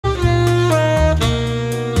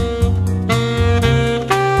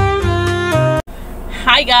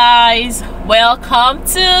Hi guys, welcome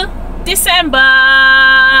to December.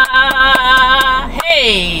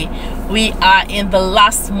 Hey, we are in the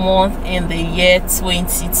last month in the year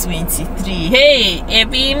 2023. Hey,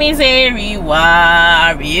 ebi misery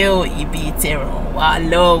wario ibi teron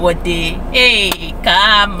walowode. Hey,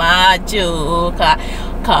 kama joka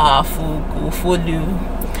kafugu fulu.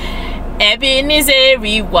 Ebi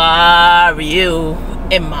misery wario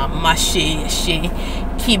emama she.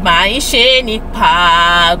 Kì máa ń ṣe nípa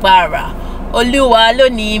agbára Olúwa ló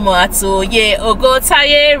ní ìmọ̀ àtòye ògo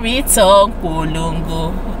táyé rí tán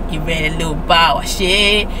polongo ìrẹ̀ ló bá wa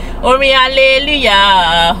ṣe orin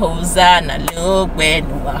hallelujah hosanna ló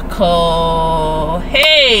gbẹnu wa kọ.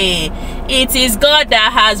 Hey, it is God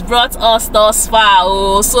that has brought us thus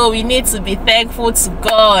far, so we need to be thankful to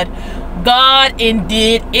God. God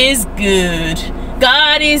indeed is good.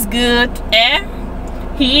 God is good,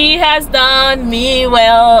 He has done me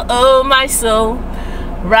well, oh my soul.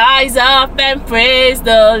 Rise up and praise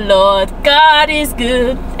the Lord. God is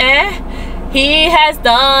good, He has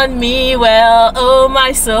done me well, oh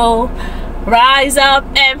my soul. Rise up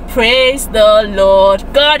and praise the Lord.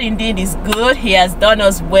 God indeed is good. He has done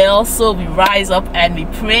us well, so we rise up and we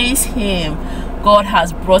praise Him. God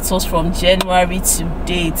has brought us from January to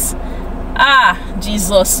date.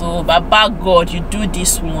 Jesus, Baba God, you do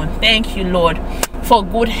this one. Thank you, Lord, for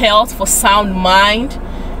good health, for sound mind,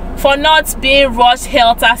 for not being rushed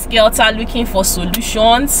helter-skelter looking for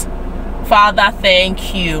solutions. Father,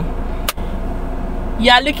 thank you.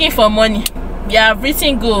 You are looking for money. You have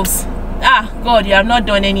written goals. God, you have not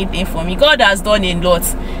done anything for me. God has done a lot.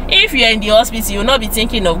 If you are in the hospital, you will not be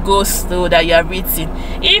thinking of goals though that you have written.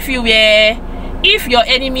 If your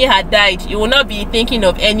enemy had died, you will not be thinking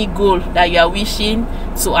of any goal that you are wishing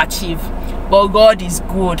to achieve. But God is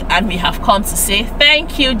good, and we have come to say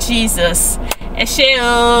thank you, Jesus. Eshe,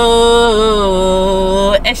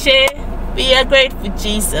 oh, Eshe, we are grateful,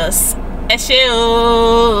 Jesus. Eshe,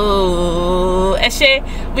 oh, Eshe,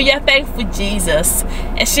 we are thankful, Jesus.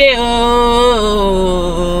 Eshe,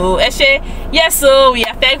 oh, Eshe, yes, we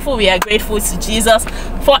are thankful, we are grateful to Jesus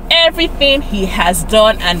for everything He has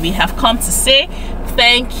done, and we have come to say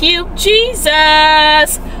thank you,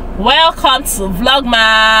 Jesus. Welcome to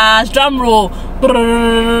Vlogmas. Drum roll.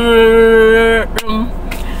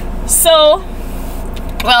 So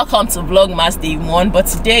welcome to Vlogmas day 1, but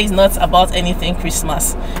today is not about anything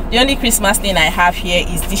Christmas. The only Christmas thing I have here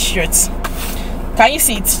is this shirt. Can you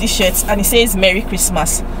see it's this shirt, and it says Merry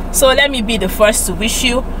Christmas. So let me be the first to wish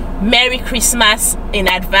you Merry Christmas in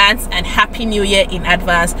advance and Happy New Year in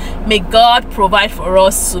advance. May God provide for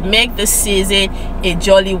us to make this season a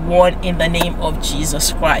jolly one in the name of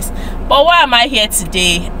Jesus Christ. But why am I here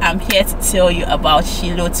today? I'm here to tell you about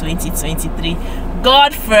Shiloh 2023.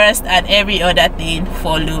 God first and every other thing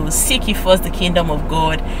follows. Seek ye first the kingdom of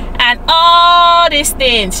God, and all these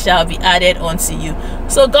things shall be added unto you.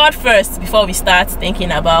 So God first before we start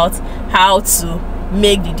thinking about how to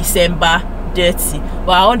make the December dirty.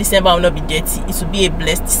 Well, our own December will not be dirty. It will be a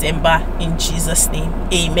blessed December in Jesus' name.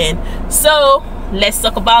 Amen. So let's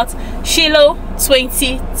talk about Shiloh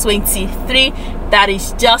 2023. That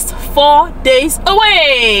is just 4 days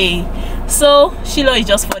away. So Shiloh is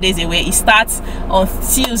just 4 days away. It starts on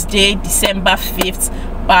Tuesday, December 5th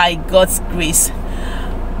by God's grace.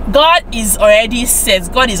 God is already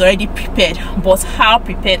set. God is already prepared. But how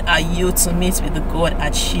prepared are you to meet with the God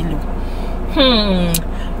at Shiloh?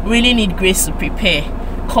 Really need grace to prepare,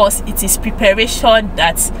 because it is preparation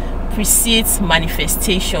that precedes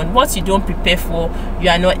manifestation. What you don't prepare for, you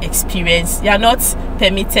are not experienced. You are not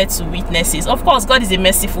permitted to witness it. Of course, God is a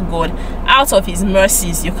merciful God. Out of His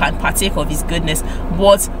mercies, you can partake of His goodness.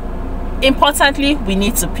 But importantly, we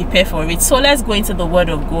need to prepare for it. So let's go into the Word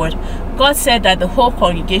of God. God said that the whole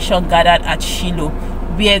congregation gathered at Shiloh,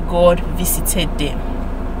 where God visited them.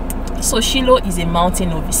 So Shiloh is a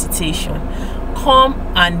mountain of visitation. Come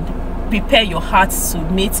and prepare your heart to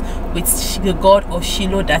meet with the God of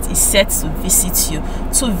Shiloh that is set to visit you,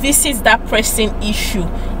 to visit that pressing issue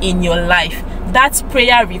in your life, that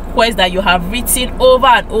prayer request that you have written over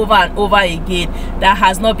and over and over again that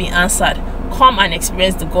has not been answered. Come and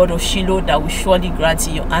experience the God of Shiloh that will surely grant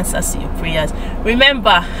you your answers to your prayers.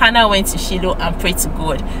 Remember, Hannah went to Shiloh and prayed to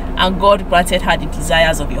God, and God granted her the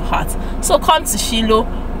desires of your heart. So come to Shiloh,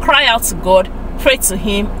 cry out to God, pray to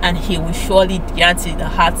Him, and He will surely grant you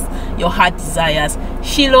your heart desires.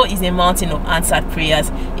 Shiloh is a mountain of answered prayers.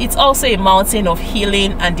 It's also a mountain of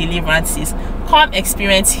healing and deliverances. Come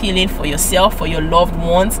experience healing for yourself, for your loved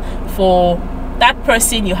ones, for that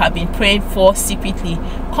person you have been praying for secretly.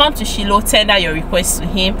 Come to Shiloh, tender your request to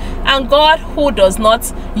him, and God, who does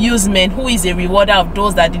not use men, who is a rewarder of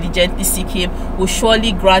those that diligently seek him, will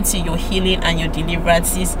surely grant you your healing and your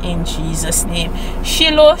deliverances in Jesus' name.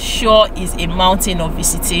 Shiloh sure is a mountain of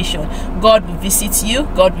visitation. God will visit you,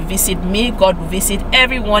 God will visit me, God will visit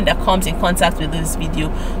everyone that comes in contact with this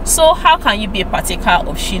video. So how can you be a partaker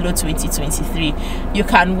of Shiloh 2023? You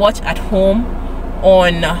can watch at home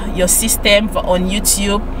on your system, on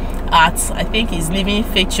YouTube at, I think it's Living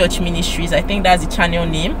Faith Church Ministries, I think that's the channel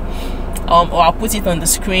name, or I'll put it on the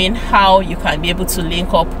screen how you can be able to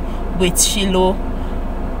link up with Shiloh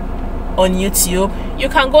on YouTube. You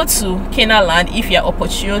can go to Canaan Land if you're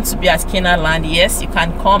opportune to be at Canaan Land. Yes, you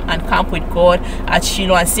can come and camp with God at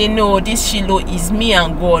Shiloh and say, no, this Shiloh is me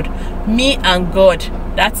and God. Me and God,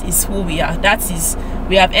 that is who we are. That is,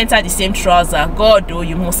 we have entered the same trouser. God, though,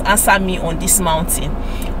 you must answer me on this mountain.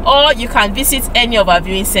 Or you can visit any of our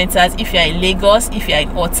viewing centers if you're in Lagos, if you're in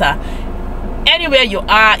Ota. Anywhere you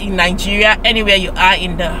are in Nigeria, anywhere you are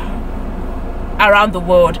in the around the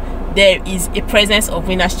world, there is a presence of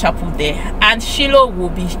Winners Chapel there, and Shiloh will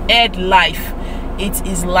be aired live. It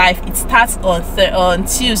is live. It starts on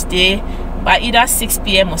Tuesday by either 6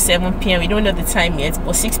 p.m. or 7 p.m. We don't know the time yet,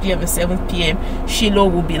 but 6 p.m. or 7 p.m. Shiloh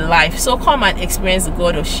will be live. So come and experience the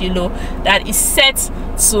God of Shiloh that is set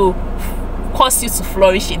to cause you to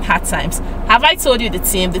flourish in hard times. Have I told you the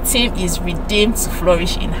team? The team is redeemed to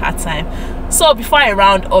flourish in hard time. So before I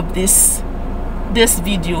round up this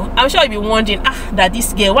video, I'm sure you'll be wondering, that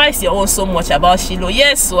this girl, why is your own so much about Shiloh?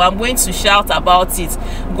 Yes, so I'm going to shout about it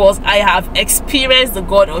because I have experienced the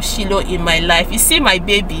God of Shiloh in my life. You see my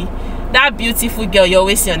baby, that beautiful girl you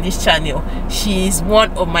always see on this channel, she is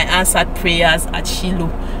one of my answered prayers at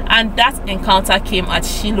Shiloh, and that encounter came at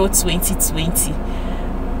Shiloh 2020.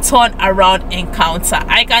 Turn around encounter.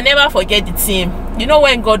 I can never forget the team. You know,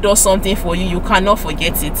 when God does something for you, you cannot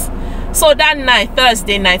forget it. So that night,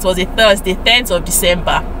 Thursday night, was a Thursday, 10th of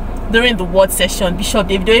December, during the word session, Bishop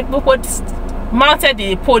David mounted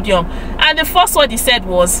the podium, and the first word he said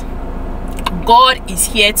was, God is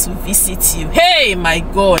here to visit you. Hey, my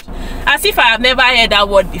God. As if I have never heard that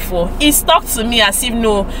word before. It stuck to me as if,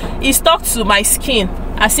 no, it stuck to my skin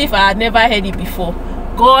as if I had never heard it before.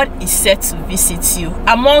 God is set to visit you.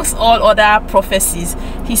 Amongst all other prophecies,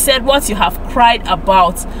 he said what you have cried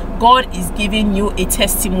about, God is giving you a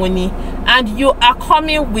testimony, and you are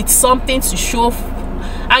coming with something to show,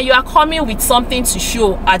 and you are coming with something to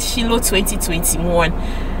show at Shiloh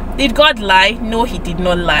 2021. Did God lie? No, he did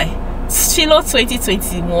not lie. Shiloh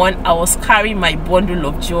 2021, I was carrying my bundle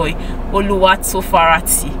of joy, Oluwa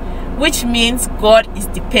Tofarati, which means God is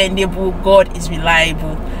dependable, God is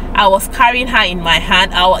reliable. I was carrying her in my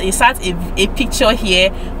hand. I insert a picture here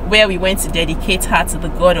where we went to dedicate her to the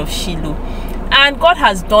God of Shiloh. And God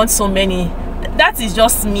has done so many. That is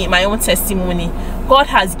just me, my own testimony. God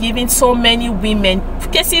has given so many women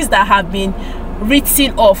cases that have been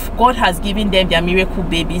written off. God has given them their miracle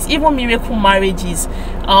babies, even miracle marriages,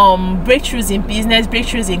 breakthroughs in business,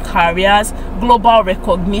 breakthroughs in careers, global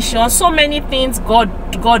recognition, so many things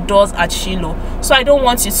God does at Shiloh. So I don't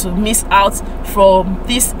want you to miss out from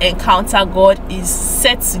this encounter God is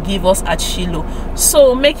set to give us at Shiloh.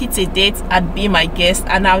 So make it a date and be my guest,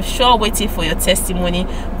 and I'm sure waiting for your testimony,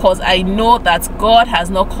 because I know that God has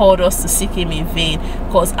not called us to seek him in vain,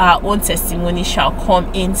 because our own testimony shall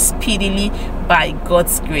come in speedily by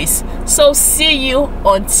God's grace. So see you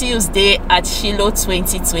on Tuesday at Shiloh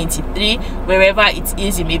 2023, wherever it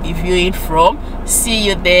is you may be viewing from. See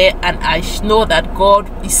you there, and I know that God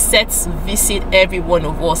is set to visit every one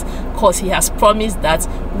of us, because he has promised that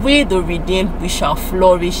we the redeemed, we shall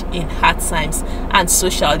flourish in hard times, and so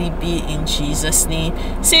shall it be in Jesus' name.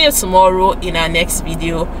 See you tomorrow in our next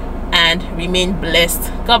video, and remain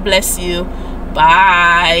blessed. God bless you.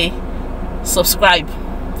 Bye. Subscribe,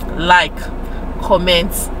 like,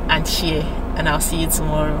 comment and share, and I'll see you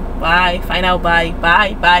tomorrow. Bye. Final bye.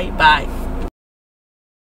 Bye.